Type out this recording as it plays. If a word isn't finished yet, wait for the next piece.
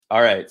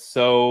All right.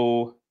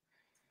 So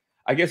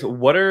I guess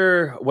what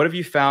have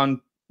you found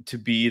to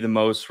be the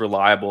most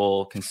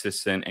reliable,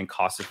 consistent, and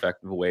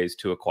cost-effective ways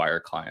to acquire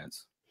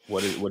clients?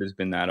 What has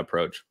been that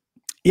approach?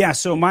 Yeah,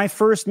 so my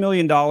first $1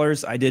 million,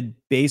 I did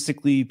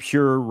basically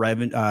pure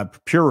referral,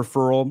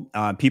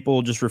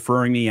 people just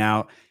referring me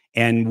out,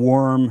 and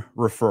warm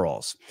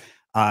referrals.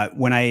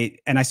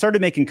 I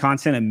started making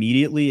content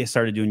immediately. I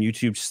started doing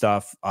YouTube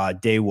stuff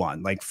day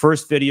one. Like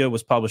first video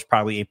was published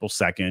probably April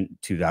 2nd,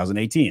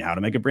 2018, how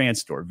to make a brand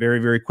store, very,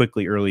 very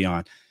quickly early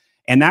on.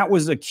 And that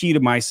was a key to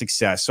my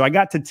success. So I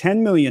got to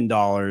 $10 million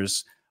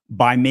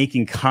by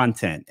making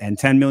content, and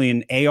 10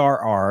 million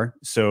ARR.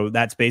 So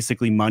that's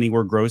basically money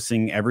we're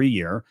grossing every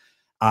year.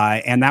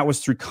 And that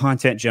was through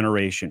content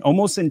generation,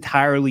 almost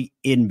entirely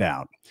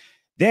inbound.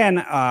 Then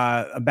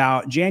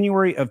about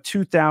January of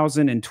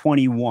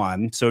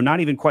 2021, so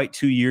not even quite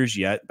 2 years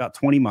yet, about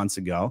 20 months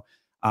ago,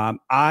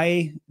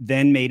 I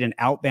then made an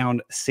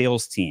outbound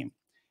sales team.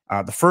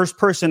 The first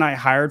person I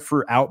hired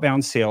for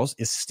outbound sales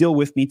is still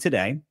with me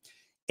today.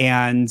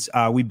 And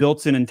we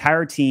built an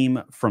entire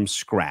team from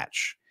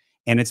scratch.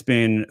 And it's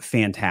been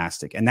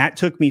fantastic. And that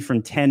took me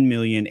from 10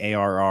 million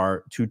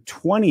ARR to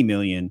 20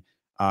 million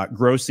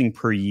grossing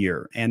per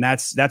year. And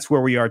that's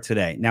where we are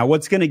today. Now,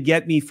 what's going to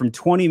get me from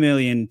 20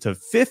 million to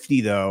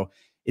 50, though,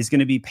 is going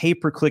to be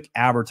pay-per-click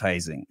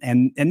advertising.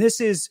 And this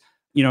is,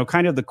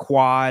 kind of the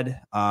quad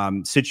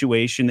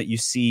situation that you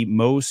see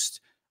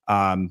most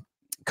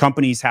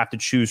companies have to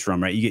choose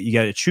from, right? You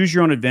got to choose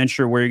your own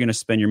adventure, where you're going to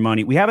spend your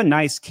money. We have a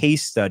nice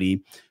case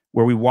study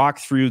where we walk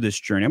through this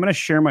journey. I'm going to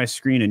share my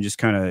screen and just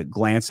kind of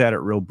glance at it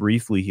real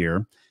briefly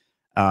here.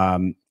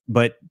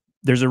 But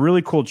there's a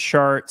really cool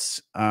chart.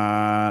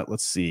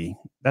 Let's see.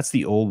 That's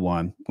the old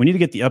one. We need to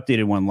get the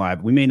updated one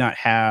live. We may not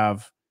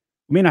have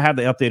the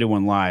updated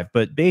one live,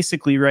 but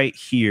basically right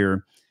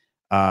here,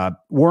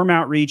 warm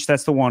outreach,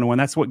 that's the one.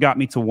 That's what got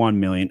me to 1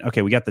 million.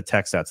 Okay, we got the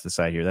text out to the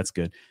side here. That's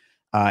good.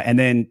 And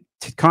then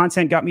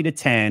content got me to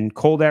 10,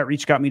 cold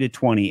outreach got me to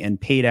 20, and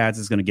paid ads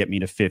is going to get me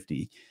to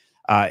 50.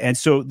 And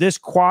so this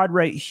quad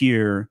right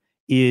here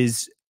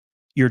is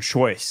your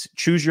choice.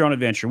 Choose your own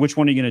adventure. Which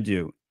one are you going to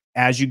do?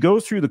 As you go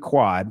through the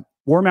quad,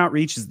 warm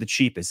outreach is the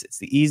cheapest. It's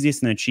the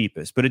easiest and the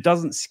cheapest, but it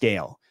doesn't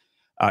scale.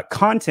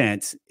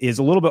 Content is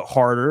a little bit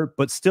harder,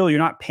 but still you're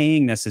not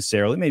paying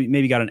necessarily. Maybe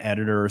you got an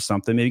editor or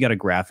something. Maybe you got a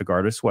graphic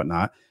artist,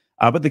 whatnot.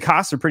 But the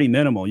costs are pretty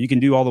minimal. You can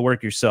do all the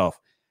work yourself.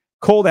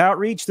 Cold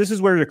outreach, this is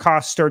where the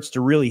cost starts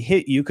to really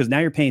hit you, because now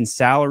you're paying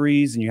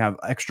salaries and you have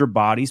extra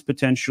bodies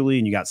potentially,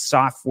 and you got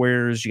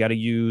softwares you got to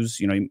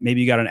use. Maybe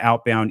you got an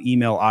outbound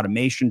email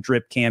automation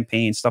drip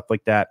campaign, stuff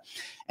like that.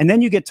 And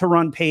then you get to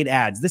run paid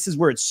ads. This is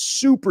where it's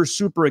super,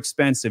 super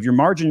expensive. Your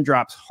margin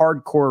drops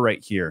hardcore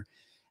right here.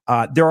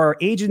 There are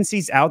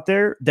agencies out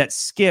there that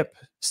skip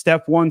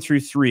step 1 through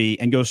 3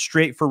 and go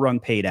straight for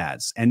run paid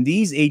ads. And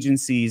these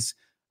agencies,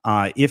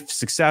 if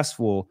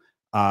successful,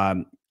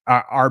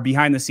 are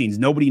behind the scenes.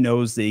 Nobody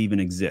knows they even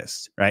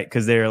exist, right?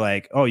 Because they're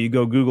like, oh, you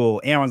go Google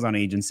Amazon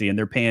agency and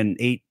they're paying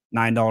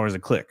 $8-9 a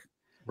click,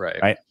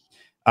 right?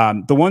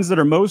 The ones that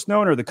are most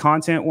known are the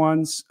content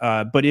ones.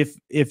 But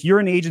if you're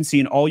an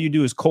agency and all you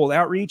do is cold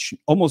outreach,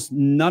 almost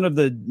none of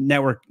the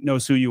network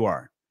knows who you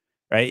are,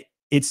 right?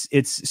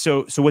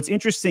 So what's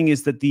interesting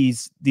is that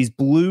these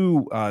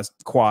blue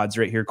quads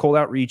right here, cold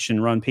outreach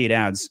and run paid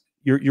ads,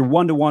 you're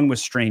one-to-one with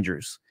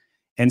strangers,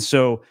 and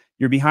so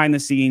you're behind the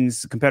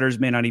scenes. Competitors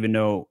may not even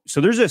know.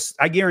 So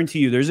I guarantee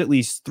you, there's at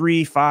least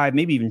 3, 5,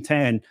 maybe even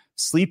 10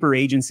 sleeper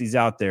agencies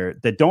out there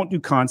that don't do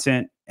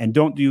content and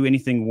don't do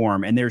anything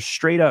warm. And they're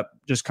straight up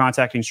just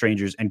contacting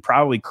strangers and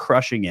probably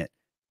crushing it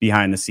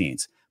behind the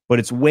scenes. But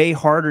it's way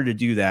harder to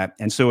do that.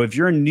 And so if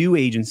you're a new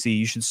agency,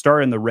 you should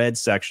start in the red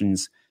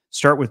sections,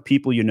 start with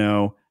people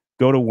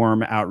go to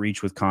warm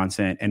outreach with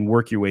content, and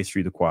work your way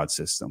through the quad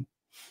system.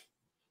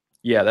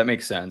 Yeah, that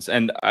makes sense.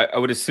 And I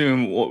would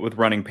assume with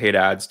running paid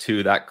ads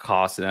too, that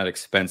cost and that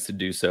expense to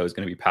do so is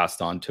going to be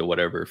passed on to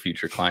whatever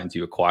future clients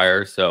you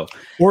acquire. So,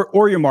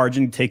 or your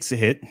margin takes a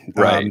hit.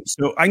 Right.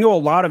 So I know a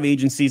lot of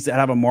agencies that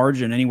have a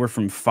margin anywhere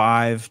from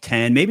 5,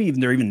 10, maybe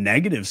even they're even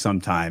negative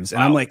sometimes. And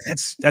wow. I'm like,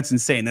 that's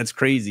insane. That's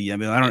crazy. I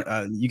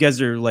mean, you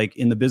guys are like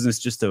in the business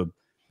just to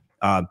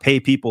pay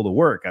people to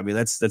work. I mean,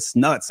 that's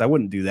nuts. I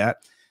wouldn't do that.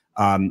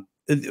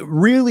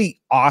 Really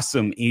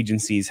awesome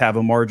agencies have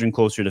a margin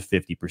closer to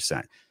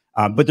 50%.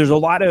 But there's a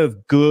lot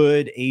of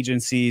good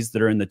agencies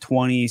that are in the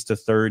 20s to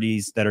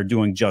 30s that are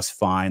doing just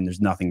fine.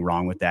 There's nothing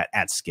wrong with that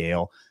at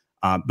scale.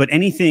 But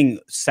anything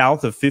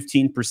south of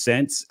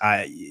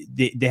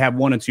 15%, they have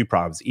one of two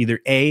problems. Either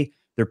A,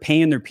 they're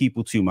paying their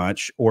people too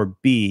much, or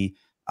B,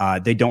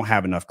 they don't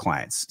have enough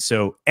clients.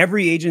 So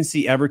every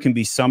agency ever can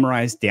be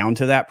summarized down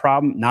to that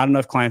problem. Not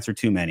enough clients or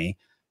too many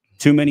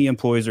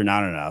employees or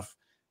not enough.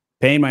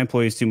 Paying my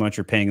employees too much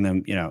or paying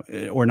them,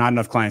 or not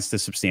enough clients to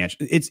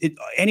substantiate.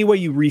 Any way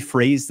you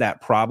rephrase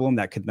that problem,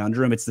 that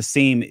conundrum, it's the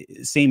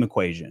same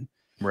equation,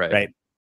 right?